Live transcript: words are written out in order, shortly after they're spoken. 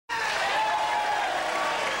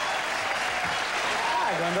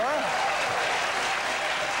Hi, Glendora.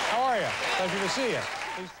 How are you? Pleasure to see you.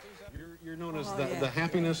 You're known as the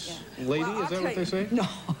happiness lady, well, is that what they say? No.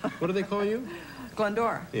 What do they call you?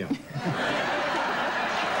 Glendora. Yeah.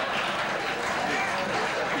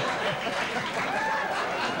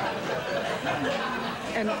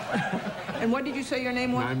 And what did you say your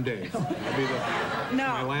name was? I'm Dave. That'll be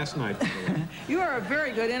my last night. You are a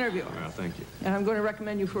very good interviewer. Well, thank you. And I'm going to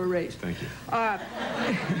recommend you for a raise. Thank you.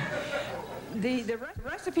 The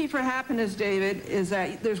recipe for happiness, David, is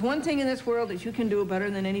that there's one thing in this world that you can do better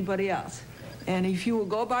than anybody else. And if you will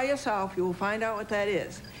go by yourself, you will find out what that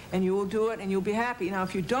is. And you will do it, and you'll be happy. Now,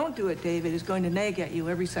 if you don't do it, David, it's going to nag at you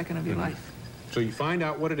every second of your life. So you find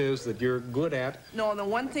out what it is that you're good at. No, the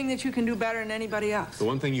one thing that you can do better than anybody else. The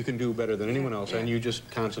one thing you can do better than anyone else, and you just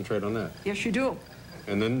concentrate on that. Yes, you do.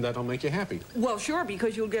 And then that'll make you happy. Well, sure,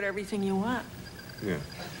 because you'll get everything you want. Yeah.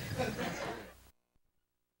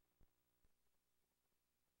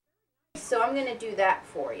 So I'm going to do that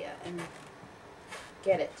for you and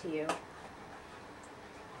get it to you.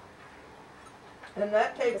 And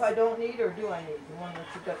that tape I don't need, or do I need? The one that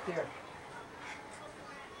you got there.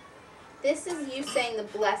 This is you saying the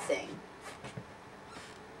blessing.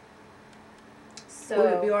 So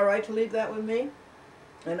Would it be all right to leave that with me?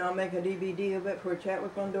 And I'll make a DVD of it for a chat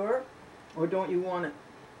with Glendora? Or don't you want it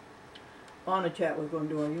on a chat with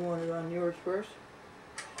Glendora? You want it on yours first?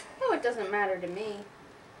 Oh, it doesn't matter to me.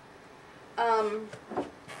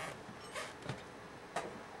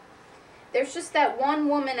 There's just that one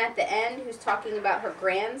woman at the end who's talking about her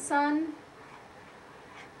grandson.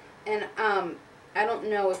 And I don't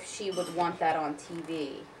know if she would want that on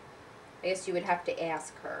TV. I guess you would have to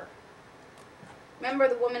ask her. Remember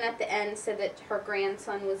the woman at the end said that her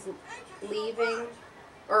grandson was leaving?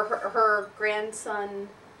 Or her grandson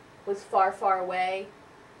was far, far away?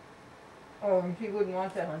 Oh, she wouldn't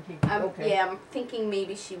want that on TV. Okay. Yeah, I'm thinking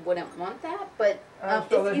maybe she wouldn't want that, but so if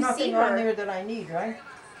there's you nothing see her, on there that I need, right?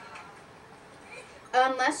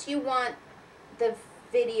 unless you want the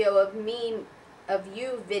video of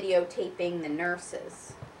you videotaping the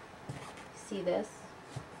nurses. See this?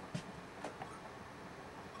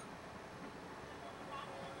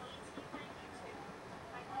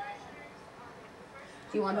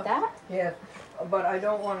 Do you want that? Yes, but I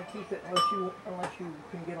don't want to keep it unless you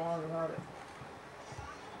can get on without it.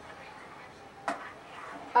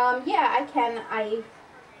 Yeah, I can.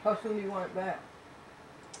 How soon do you want it back?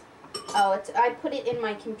 Oh, I put it in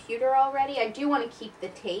my computer already. I do want to keep the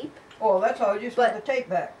tape. Oh, that's all. You just want the tape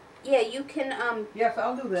back. Yeah, you can. Yes,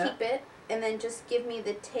 I'll do that. Keep it, and then just give me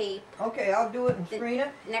the tape. Okay, I'll do it and screen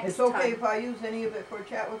it. Next It's okay time. if I use any of it for a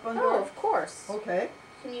chat with Glendora? Oh, of course. Okay.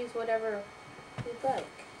 You can use whatever you'd like.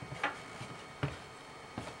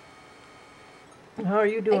 How are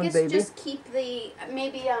you doing, I guess baby? just keep the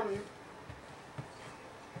maybe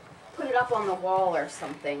put it up on the wall or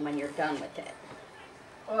something when you're done with it.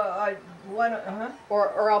 Why not?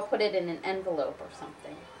 Or I'll put it in an envelope or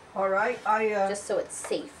something. All right, just so it's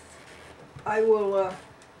safe. I will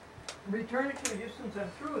return it to you just since I'm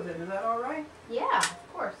through with it. Is that all right? Yeah,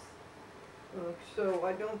 of course. So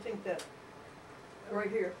I don't think that right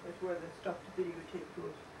here is where the stuff to videotape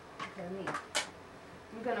goes. Okay,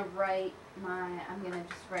 I'm gonna write I'm gonna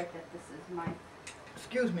just write that this is my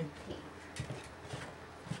Excuse me. tape.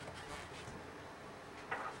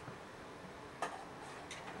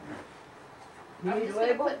 You I'm need just a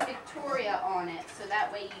label? gonna put Victoria on it so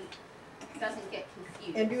that way it doesn't get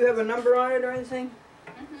confused. And do you have a number on it or anything?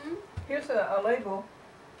 Mm-hmm. Here's a label.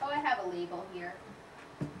 Oh, I have a label here.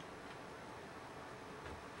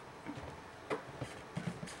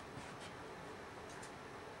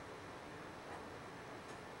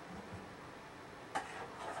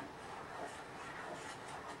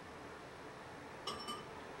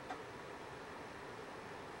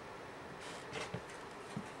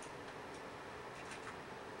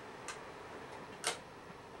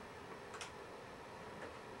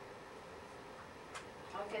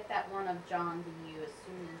 I'll get that one of John to you as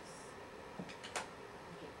soon as I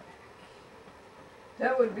get back.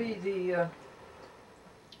 That would be the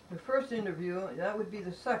first interview. That would be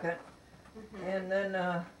the second. Mm-hmm. And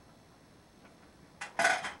then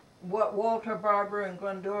what Walter, Barbara, and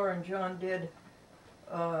Glendora and John did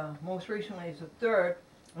most recently is the third.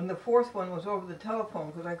 And the fourth one was over the telephone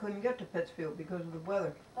because I couldn't get to Pittsfield because of the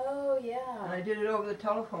weather. Oh, yeah. And I did it over the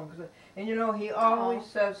telephone. And you know, he always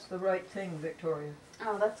says the right thing, Victoria.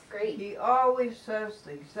 Oh, that's great. He always says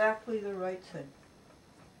exactly the right thing.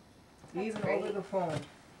 That's even great. over the phone.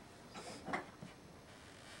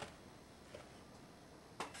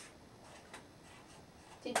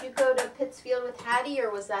 Did you go to Pittsfield with Hattie,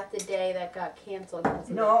 or was that the day that got canceled?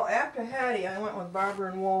 No, after Hattie, I went with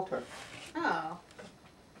Barbara and Walter. Oh.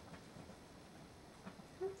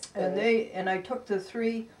 And I took the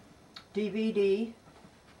 3 DVD,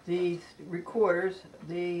 the recorders,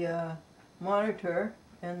 the monitor,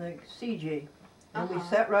 and the CG. And we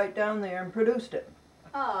sat right down there and produced it.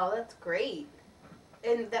 Oh, that's great.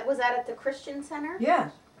 And that was that at the Christian Center?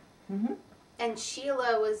 Yes. Mm-hmm. And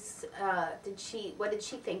Sheila was, what did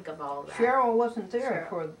she think of all that? Cheryl wasn't there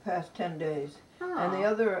for the past 10 days. Oh. And the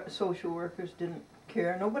other social workers didn't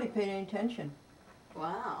care. Nobody paid any attention.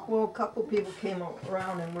 Wow. Well, a couple people came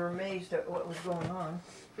around and were amazed at what was going on.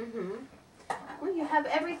 Mm-hmm. Well, you have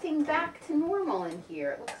everything back to normal in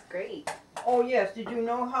here. It looks great. Oh, yes. Did you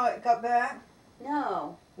know how it got back?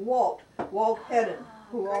 No. Walt Hedden,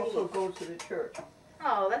 who great. also goes to the church.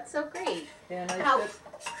 Oh, that's so great. And I said,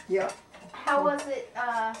 yeah. How was it,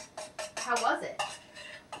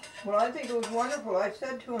 Well, I think it was wonderful. I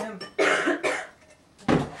said to him,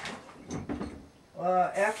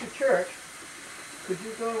 after church, could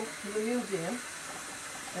you go to the museum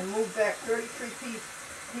and move back 33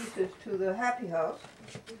 pieces to the Happy House?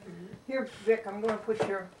 Mm-hmm. Here, Vic, I'm going to put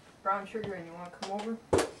your brown sugar in. You want to come over?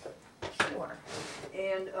 Sure.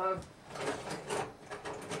 And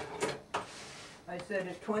I said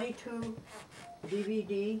it's 22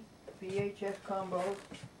 DVD VHS combos.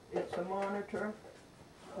 It's a monitor.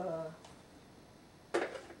 I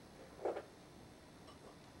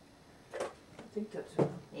think that's it.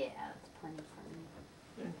 Yeah, that's plenty for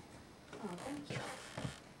me. Oh, thank you.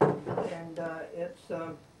 And it's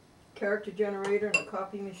a character generator and a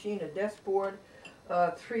copy machine, a desk board,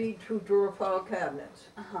 3 2-drawer file cabinets.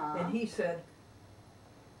 And he said,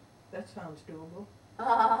 that sounds doable.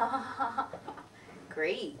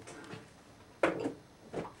 Great.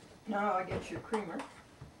 Now I get your creamer.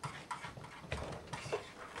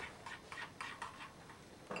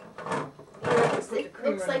 It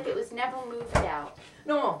looks like it was never moved out.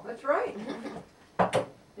 No, that's right.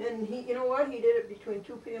 And he, you know what? He did it between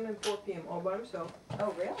 2 p.m. and 4 p.m. all by himself.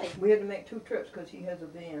 Oh, really? We had to make 2 trips because he has a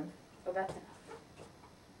van. Oh, that's enough.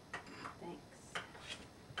 Thanks.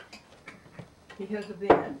 He has a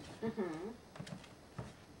van. Mm-hmm.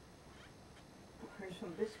 Here's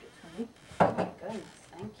some biscuits, honey. Oh, my goodness.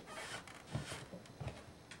 Thank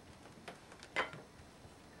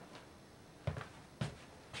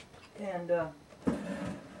you. And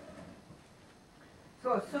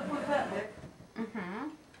so as simple as that, Nick. Mm-hmm.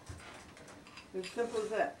 As simple as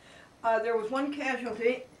that. There was one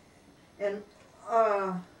casualty, and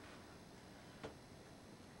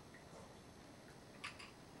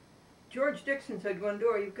George Dixon said,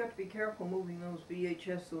 Glendora, you've got to be careful moving those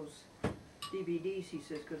VHS, those DVDs, he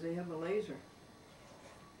says, because they have a laser.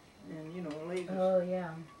 And, you know, a laser. Oh,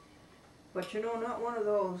 yeah. But, you know, not one of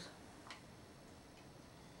those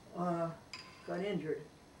got injured.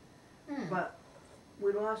 But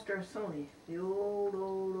we lost our Sony, the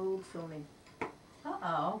old Sony.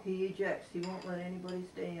 Uh-oh. He ejects. He won't let anybody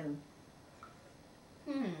stay in.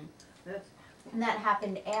 That's. And that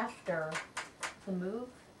happened after the move?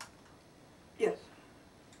 Yes.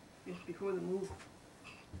 Just before the move.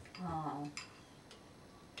 Oh.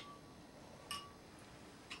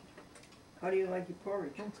 How do you like your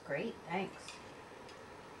porridge? That's great. Thanks.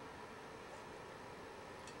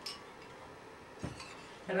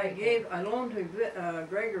 And I loaned to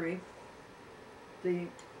Gregory the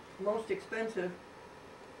most expensive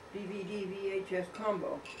DVD VHS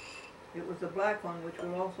combo. It was the black one, which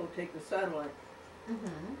will also take the satellite.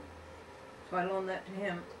 Mm-hmm. So I loaned that to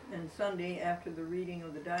him, and Sunday, after the reading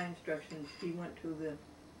of the die instructions, he went to the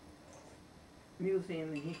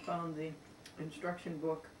museum and he found the instruction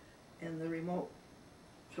book and the remote.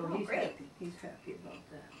 So he's great. happy. He's happy about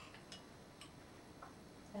that.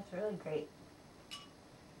 That's really great.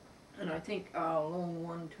 And I think I'll loan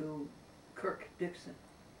one to Kirk Dixon.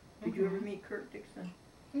 Did you ever meet Kirk Dixon?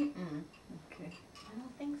 Mm-mm. Okay. I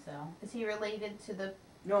don't think so. Is he related to the...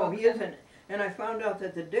 No, he isn't. And I found out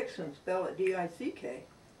that the Dixons spell it D-I-C-K.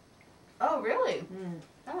 Oh, really?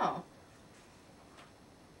 Oh.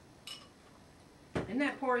 Isn't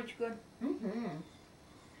that porridge good? Mm-hmm.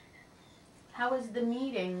 How was the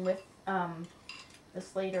meeting with the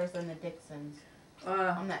Slaters and the Dixons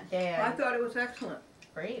on that day? I thought it was excellent.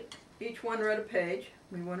 Great. Each one read a page.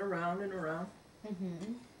 We went around and around.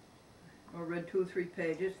 Mm-hmm. Or read 2 or 3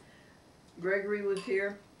 pages. Gregory was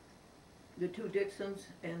here, the 2 Dixons,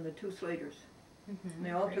 and the 2 Slaters. Mm-hmm. And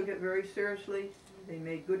they all took it very seriously. They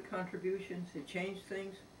made good contributions. They changed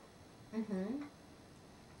things. Mm-hmm.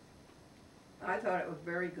 I thought it was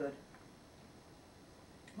very good.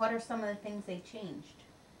 What are some of the things they changed?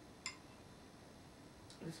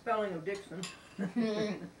 the spelling of Dixon.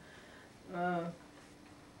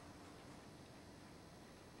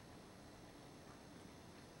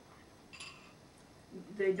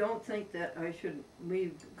 They don't think that I should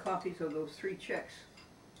leave copies of those 3 checks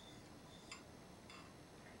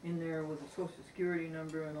in there with the Social Security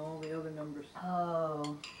number and all the other numbers.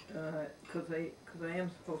 Oh. Because I am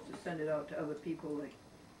supposed to send it out to other people. Like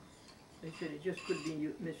they said, it just could be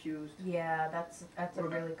misused. Yeah, that's a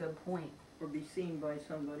really good point. Or be seen by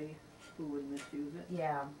somebody who would misuse it.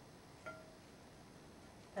 Yeah.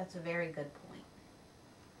 That's a very good point.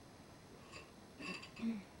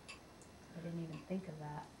 I didn't even think of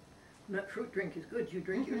that. That fruit drink is good. You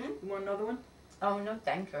drink yours? You want another one? Oh, no,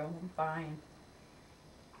 thank you. I'm fine.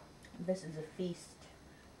 This is a feast.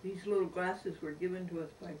 These little glasses were given to us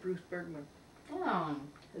by Bruce Bergman. Oh.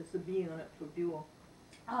 There's the B on it for Buell.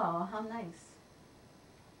 Oh, how nice.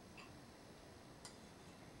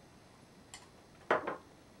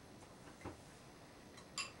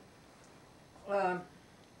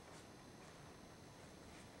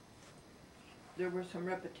 There were some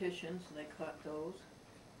repetitions, and they caught those.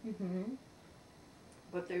 Mm-hmm.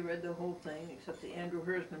 But they read the whole thing, except the Andrew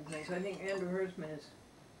Herzman thing. So I think Andrew Herzman is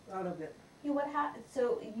out of it. Yeah, what happened?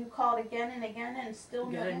 So you called again and again and still no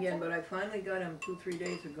Again and again, answer? but I finally got him 2-3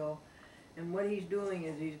 days ago. And what he's doing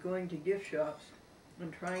is he's going to gift shops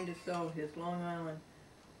and trying to sell his Long Island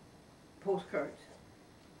postcards.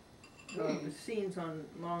 The scenes on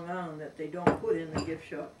Long Island that they don't put in the gift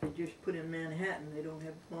shop, they just put in Manhattan. They don't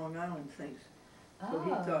have Long Island things. So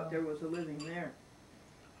he thought there was a living there.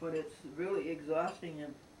 But it's really exhausting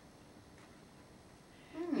him.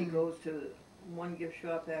 He goes to one gift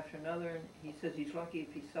shop after another, and he says he's lucky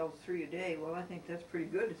if he sells 3 a day. Well, I think that's pretty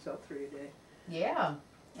good to sell 3 a day. Yeah,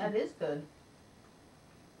 that is good.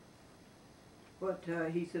 But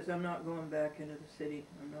he says, I'm not going back into the city.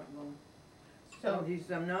 I'm not going. So He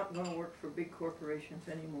says, I'm not going to work for big corporations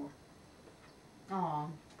anymore. oh,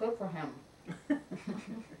 good for him.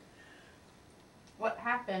 What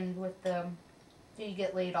happened with the, did you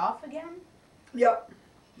get laid off again? Yep.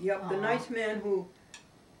 The Aw. nice man who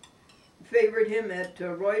favored him at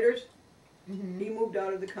Reuters, Mm-hmm. he moved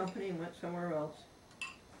out of the company and went somewhere else.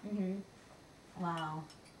 Mm-hmm. Wow.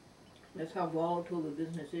 That's how volatile the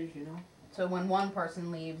business is, you know. So when one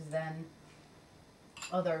person leaves, then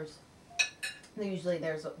others, usually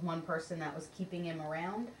there's one person that was keeping him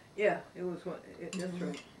around? Yeah, it was one. That's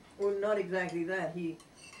right. Well, not exactly that.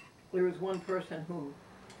 There was one person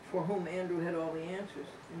for whom Andrew had all the answers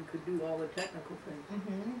and could do all the technical things.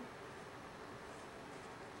 Mm-hmm.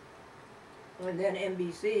 And then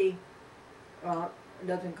NBC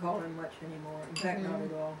doesn't call him much anymore. In fact, not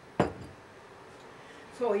at all.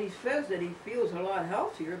 So he says that he feels a lot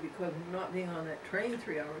healthier because of not being on that train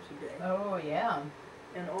 3 hours a day. Oh, yeah.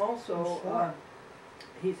 And also, Sure.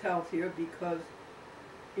 he's healthier because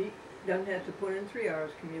he doesn't have to put in 3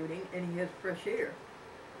 hours commuting, and he has fresh air.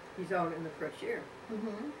 He's out in the fresh air.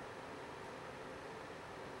 Mm-hmm.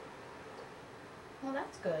 Well,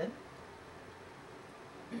 that's good.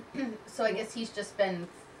 So I guess he's just been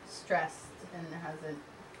stressed and hasn't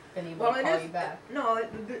been able to call you back. No,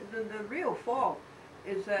 the real fault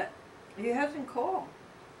is that he hasn't called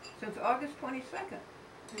since August 22nd,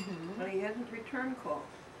 Mm-hmm. and he hasn't returned calls.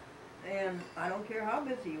 And I don't care how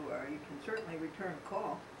busy you are, you can certainly return a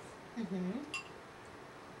call. Mm-hmm.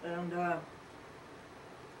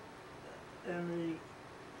 And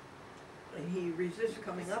he resists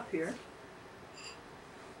coming up here.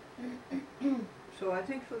 So I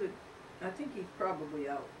think he's probably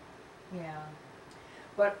out. Yeah.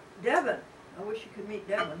 But Devin, I wish you could meet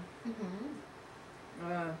Devin.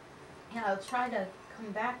 Mm-hmm. Yeah, I'll try to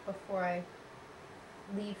come back before I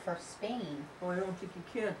leave for Spain. Oh, I don't think you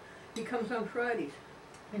can. He comes on Fridays.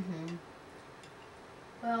 Mm-hmm.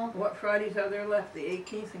 Well, What Fridays are there left? The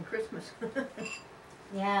 18th and Christmas.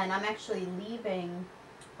 yeah, and I'm actually leaving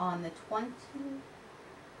on the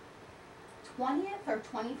 20th or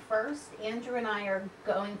 21st. Andrew and I are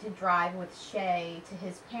going to drive with Shay to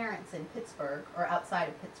his parents in Pittsburgh, or outside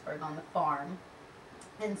of Pittsburgh on the farm,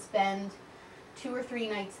 and spend 2 or 3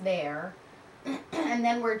 nights there. And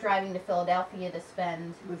then we're driving to Philadelphia to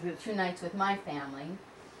spend With his 2 nights with my family.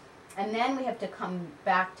 And then we have to come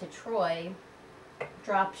back to Troy,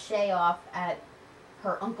 drop Shay off at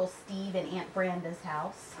her Uncle Steve and Aunt Branda's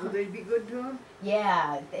house. Will they be good to him?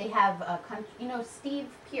 Yeah, they have a country, you know, Steve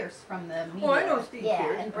Pierce from the media. Oh, I know Steve yeah,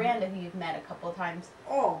 Pierce. and Branda, who you've met a couple of times.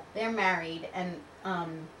 Oh, They're married, and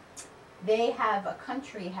they have a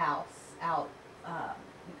country house out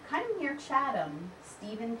kind of near Chatham,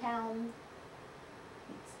 Steventown.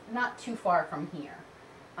 It's not too far from here,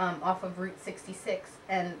 off of Route 66.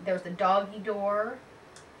 And there's a doggy door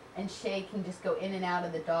and Shay can just go in and out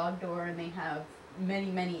of the dog door, and they have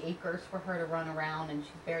many acres for her to run around, and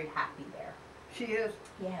she's very happy there. She is.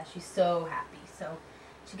 Yeah, she's so happy. So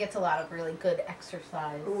she gets a lot of really good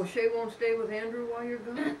exercise. Oh, well, Shay won't stay with Andrew while you're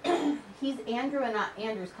gone? He's Andrew, and not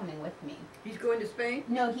Andrew's coming with me. He's going to Spain?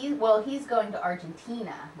 No, he's going to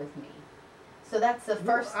Argentina with me. So that's the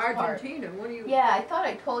first part. Argentina? What do you... Yeah, I thought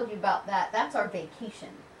I told you about that. That's our vacation.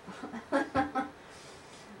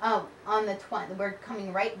 On the we're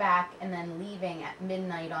coming right back and then leaving at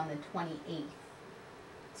midnight on the 28th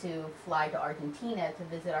to fly to Argentina to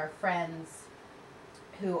visit our friends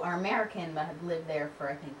who are American but have lived there for,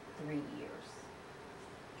 I think, 3 years.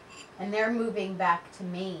 And they're moving back to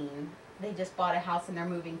Maine. They just bought a house and they're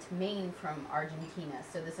moving to Maine from Argentina.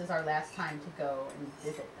 So this is our last time to go and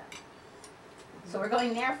visit them. So we're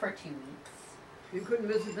going there for 2 weeks. You couldn't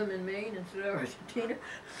visit them in Maine instead of Argentina?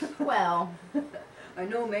 Well... I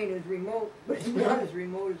know Maine is remote, but it's not as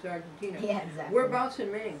remote as Argentina. Yeah, exactly. Whereabouts in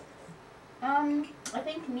Maine? I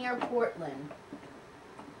think near Portland.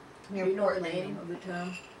 Near Do you know Portland. the name of the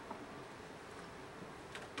town?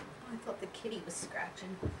 I thought the kitty was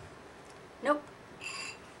scratching. Nope.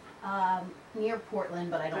 Near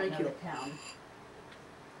Portland, but I don't know the town.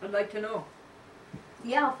 I'd like to know.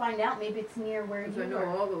 Yeah, I'll find out. Maybe it's near where you Because I know were.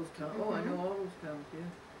 all those towns. Oh, I know all those towns, yeah.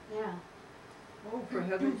 Yeah. Oh, for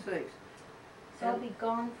heaven's sakes. So I'll be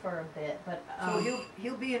gone for a bit, but... So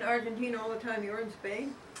he'll be in Argentina all the time you're in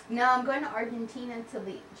Spain? No, I'm going to Argentina until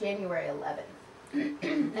the January 11th.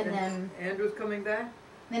 and then... Andrew's coming back?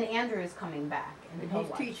 Then Andrew is coming back. And he's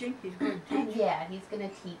teaching? He's going to teach? Yeah, he's going to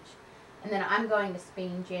teach. And then I'm going to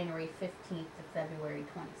Spain January 15th to February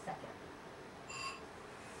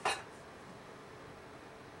 22nd.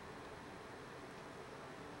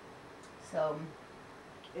 So...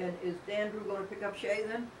 And is Andrew going to pick up Shay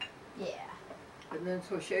then? Yeah. And then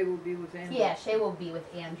so Shay will be with Andrew? Yeah, Shay will be with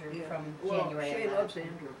Andrew from January 11th. Shay loves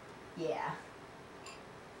Andrew. Yeah.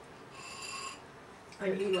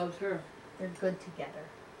 And he loves her. They're good together.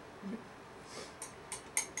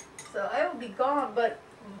 So I will be gone, but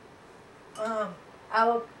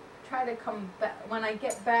I'll try to come back. When I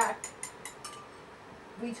get back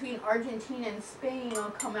between Argentina and Spain,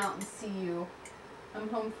 I'll come out and see you. I'm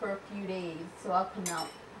home for a few days, so I'll come out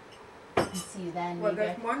and see you then. Well,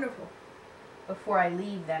 that's wonderful. Before I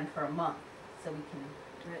leave then for a month, so we can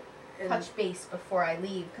touch base before I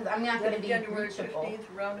leave, because I'm not going to be January reachable. 15th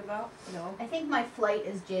roundabout? No. I think my flight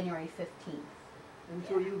is January 15th. And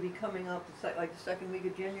so you'll be coming out like the second week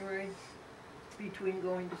of January between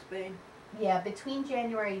going to Spain? Yeah, between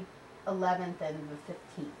January 11th and the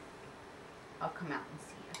 15th. I'll come out and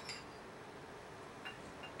see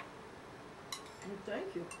you. Well,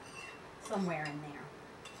 thank you. Somewhere in there.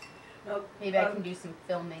 Now, Maybe I can do some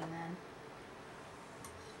filming then.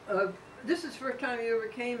 This is the first time you ever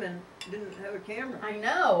came and didn't have a camera. I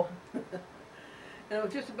know. And it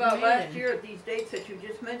was just about last year at these dates that you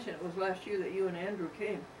just mentioned. It was last year that you and Andrew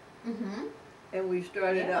came. Mm-hmm. And we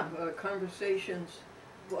started up conversations,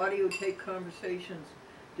 audio tape conversations,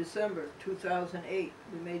 December 2008.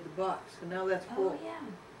 We made the box, and now that's full. Oh, yeah.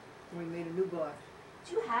 We made a new box.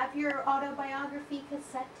 Do you have your autobiography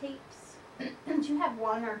cassette tapes? Do you have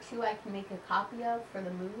one or two I can make a copy of for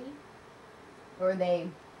the movie? Or are they...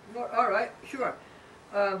 Well, all right, sure.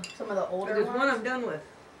 Some of the older There's ones? one I'm done with.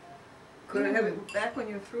 Could I have it back when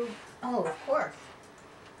you're through? Oh, of course.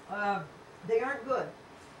 They aren't good.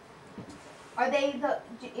 Are these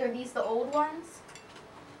the old ones?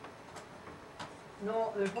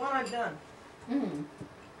 No, there's one I've done. Mm-hmm.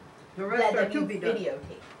 The rest are That to you be done.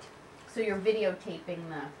 videotaped. So you're videotaping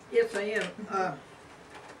the... Yes, I am.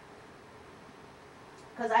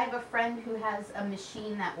 Because I have a friend who has a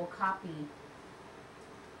machine that will copy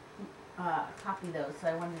those, so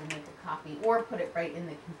I wanted to make a copy, or put it right in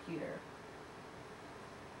the computer.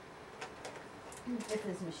 If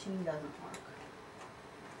his machine doesn't work.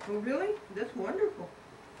 Oh, really? That's wonderful.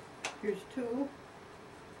 Here's two.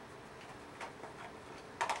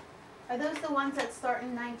 Are those the ones that start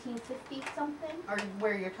in 1950 something? Or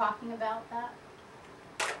where you're talking about that?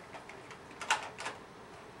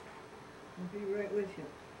 I'll be right with you.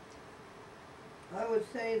 I would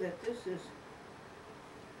say that this is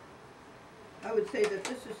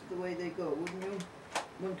the way they go, wouldn't you?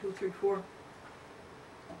 1, 2, 3, 4.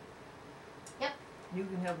 Yep. You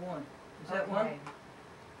can have one. Is that one?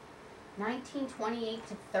 1928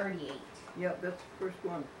 to 38. Yep, that's the first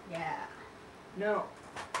one. Yeah. Now,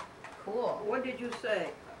 Cool. what did you say?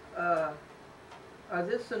 Are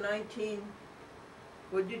this the 19...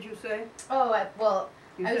 What did you say? Oh, well,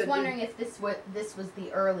 You I was said wondering if this was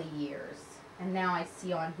the early years, and now I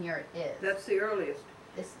see on here it is. That's the earliest.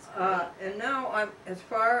 This is great. And now as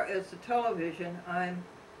far as the television, I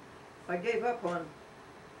gave up on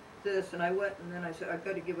this, and I went, and then I said, I've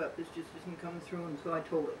got to give up, this just isn't coming through, and so I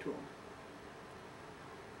told it to him.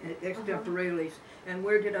 Extemporaneous. And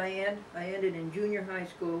where did I end? I ended in junior high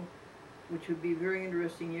school, which would be a very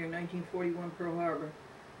interesting year, 1941 Pearl Harbor,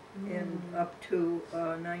 and up to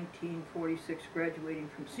 1946 graduating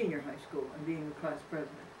from senior high school and being the class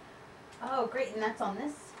president. Oh, great, and that's on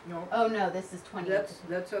this? No. Oh, no, this is 20.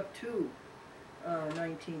 That's up to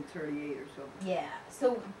 1938 or so. Yeah,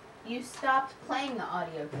 so you stopped playing the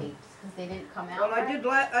audio tapes because they didn't come out. Well,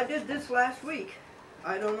 right? I did this last week.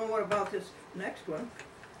 I don't know what about this next one.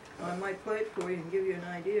 I might play it for you and give you an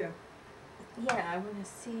idea. Yeah, I want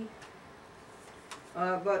to see.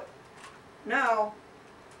 But now,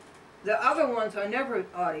 the other ones I never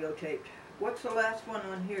audio taped. What's the last one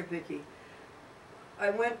on here, Vicki?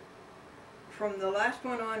 I went from the last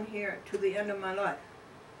one on here to the end of my life.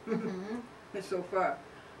 So far.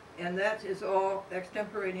 And that is all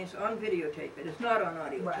extemporaneous on videotape. It is not on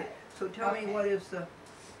audio tape. So tell me what is the...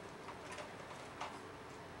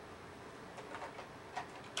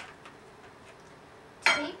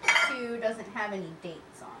 Tape 2 doesn't have any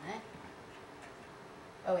dates on it.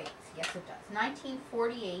 Oh wait, yes it does.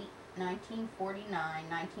 1948, 1949,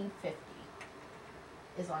 1950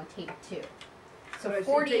 is on tape 2. So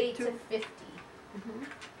 48 to 50.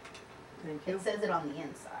 Thank you. It says it on the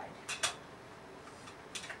inside.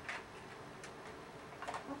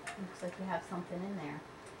 Oh, looks like you have something in there.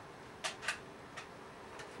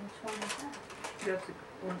 Which one is that? That's,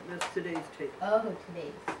 that's today's tape. Oh,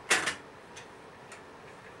 today's.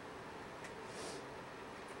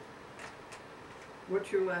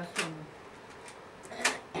 What's your last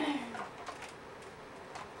one?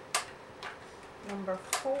 Number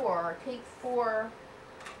 4, take 4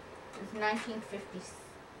 is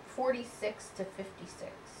 46 to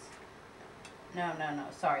 56. No,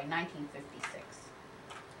 sorry, 1956.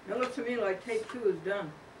 It looks to me like tape 2 is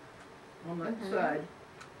done on that side.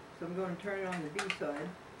 So I'm going to turn it on the B side.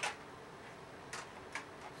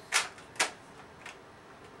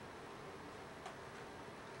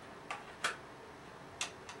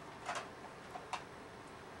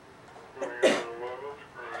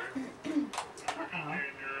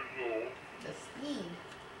 The speed.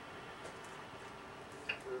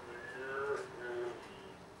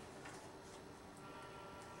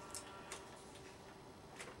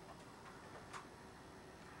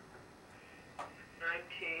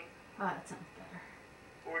 Oh, that sounds better.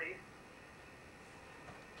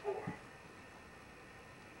 44.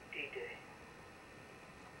 D-Day.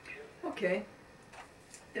 Okay.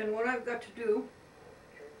 Then what I've got to do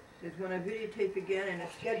is when I videotape again, and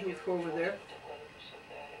it's scheduled for over there.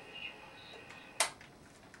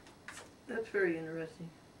 That's very interesting.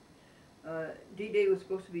 D-Day was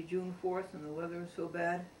supposed to be June 4th, and the weather was so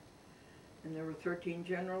bad, and there were 13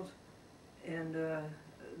 generals, and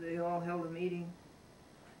they all held a meeting,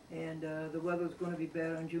 and the weather was going to be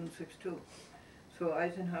bad on June 6th too. So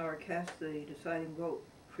Eisenhower cast the deciding vote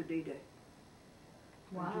for D-Day.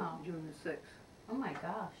 Wow. June the 6th. Oh my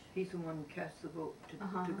gosh. He's the one who cast the vote to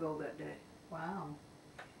go that day. Wow.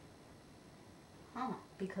 Huh,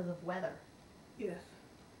 because of weather. Yes.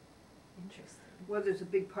 Interesting. Weather's a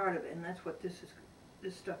big part of it, and that's what this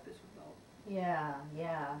stuff is about. Yeah,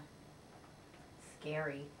 yeah.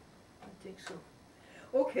 Scary. I think so.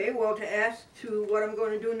 Okay, well, to ask to what I'm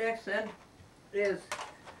going to do next then is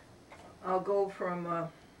I'll go from,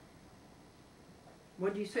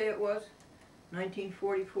 what did you say it was?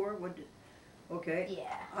 1944? Okay.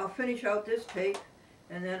 Yeah. I'll finish out this tape,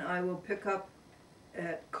 and then I will pick up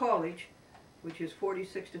at college, which is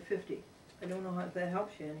 46 to 50. I don't know if that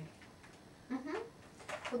helps you any.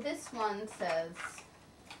 Well, this one says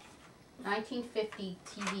 1950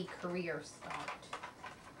 TV career start.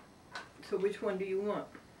 So which one do you want?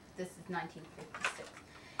 This is 1956.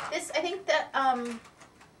 This, I think that,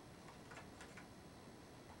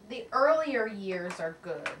 the earlier years are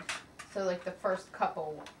good. So, like, the first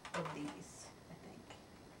couple of these, I think.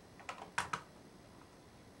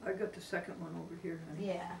 I got the second one over here, honey.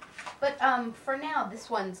 Yeah. But, for now, this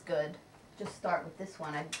one's good. Just start with this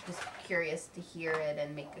one. I'm just curious to hear it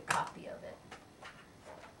and make a copy of it.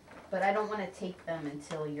 But I don't want to take them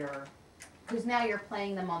until you're... Because now you're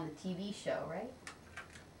playing them on the TV show, right?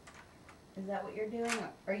 Is that what you're doing?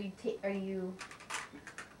 Are you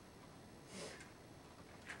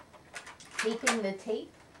taping the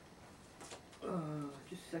tape?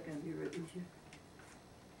 Just a second, I'll be right with you.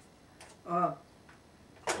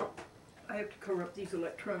 I have to cover up these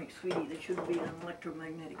electronics, sweetie. They shouldn't be in an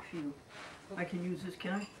electromagnetic field. I can use this,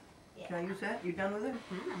 can I? Yeah. Can I use that? You done with it?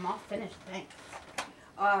 I'm all finished, thanks.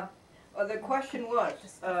 The question was, Get the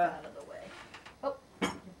stuff out of the way. Oh,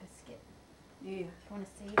 your biscuit. yeah, You want to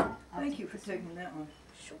save that? I'll thank take you for this one. taking that one.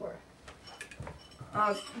 Sure.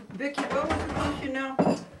 Vicki, what was the question now?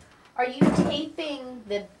 Are you taping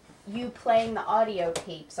you playing the audio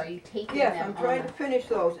tapes? Are you taping Yes, them I'm trying to finish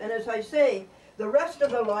those, and as I say, the rest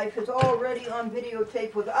of the life is already on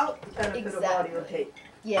videotape without the benefit of audio tape.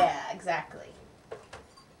 Yeah, exactly.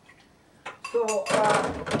 So,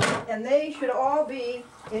 and they should all be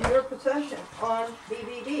in your possession on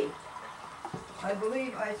DVD. I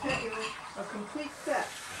believe I sent you a complete set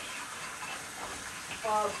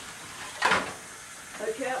of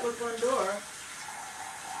A Cat with Glendora,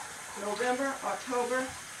 November, October.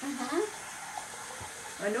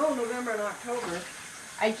 I know November and October.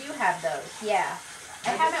 I do have those, yeah. I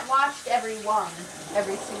haven't watched every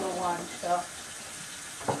single one, so.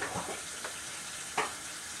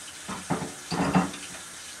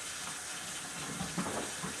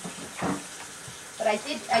 But I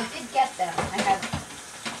did get them. I have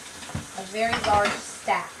a very large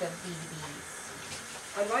stack of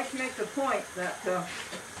DVDs. I'd like to make the point that the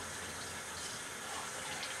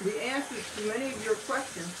answers to many of your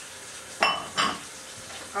questions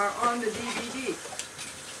are on the DVD,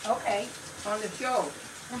 Okay. on the show.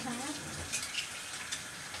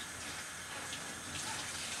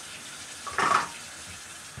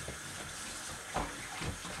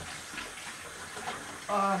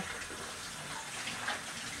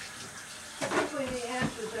 Particularly the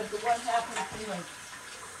answers as to what happened to me.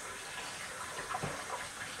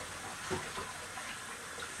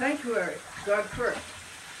 Sanctuary, God first.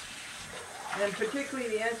 And particularly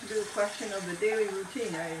the answer to the question of the daily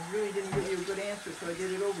routine. I really didn't give you a good answer, so I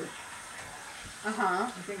did it over.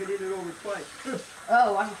 I think I did it over twice.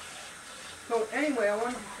 Oh, So anyway, I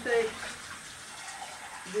wanted to say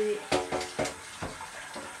the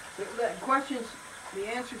questions, the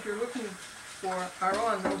answers you're looking for are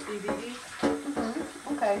on those DVDs.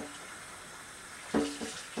 okay.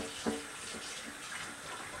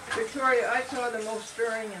 Victoria, I saw the most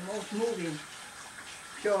stirring and most moving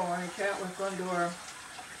show on A Cat with Glendora.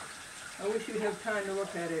 I wish you'd have time to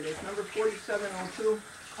look at it. It's number 4702.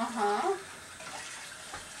 I'll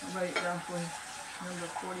write it down for you. Number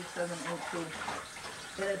 4702.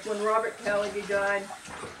 And it's when Robert Callaghan died,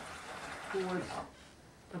 who was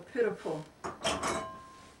a pitiful,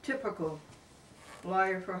 typical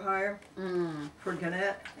liar for hire for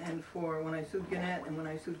Gannett and for when I sued Gannett and when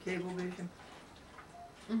I sued Cablevision.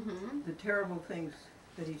 The terrible things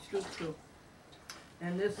that he stooped to.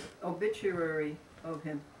 And this obituary of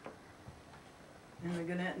him in the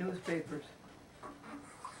Gannett newspapers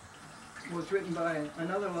was written by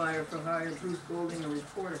another liar for hire, Bruce Golding, a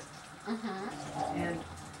reporter, and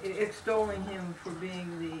extolling him for being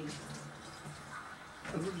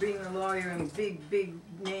the lawyer in big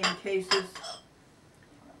name cases,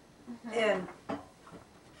 and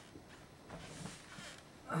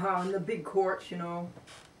how in the big courts, you know.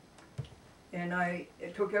 And I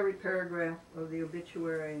took every paragraph of the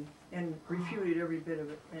obituary and refuted every bit of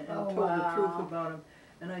it and told the truth about him.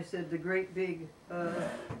 And I said the great big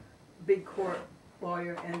court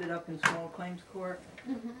lawyer ended up in small claims court.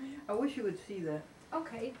 I wish you would see that.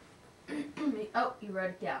 Okay. Oh, you wrote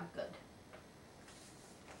it down. Good.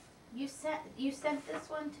 You sent this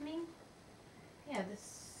one to me? Yeah,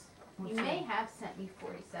 this. What's you that? may have sent me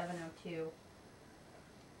 4702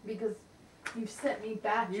 because you sent me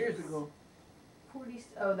batches Years ago. 40.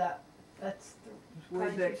 Oh, that's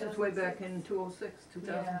It's way back in 2006,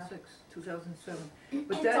 2006, 2007.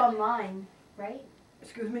 But it's that, online, right?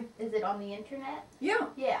 excuse me? Is it on the internet? Yeah,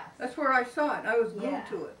 Yeah. that's where I saw it. I was glued Yeah.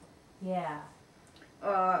 to it. Yeah.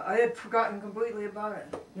 I had forgotten completely about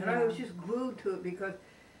it. And I was just glued to it because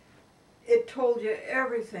it told you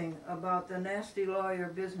everything about the nasty lawyer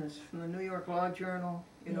business from the New York Law Journal,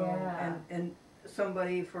 you know, and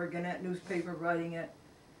somebody for a Gannett newspaper writing it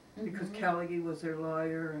because Callaghan was their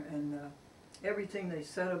lawyer, and everything they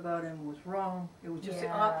said about him was wrong. It was just the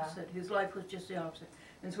opposite. His life was just the opposite.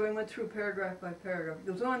 And so I went through paragraph by paragraph.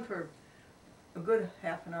 It was on for a good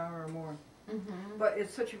half an hour or more. But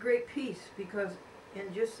it's such a great piece because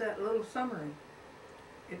in just that little summary,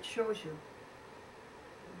 it shows you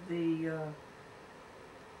the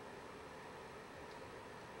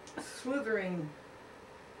slithering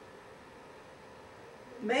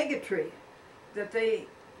magotry that they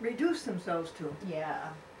reduced themselves to. Yeah.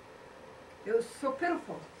 It was so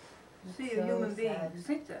pitiful to see a so human being sad.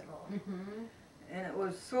 sink that low. And it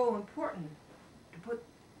was so important to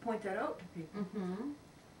point that out to people.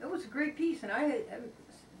 It was a great piece, and I had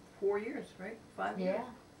 4 years, right? 5 years. Yeah.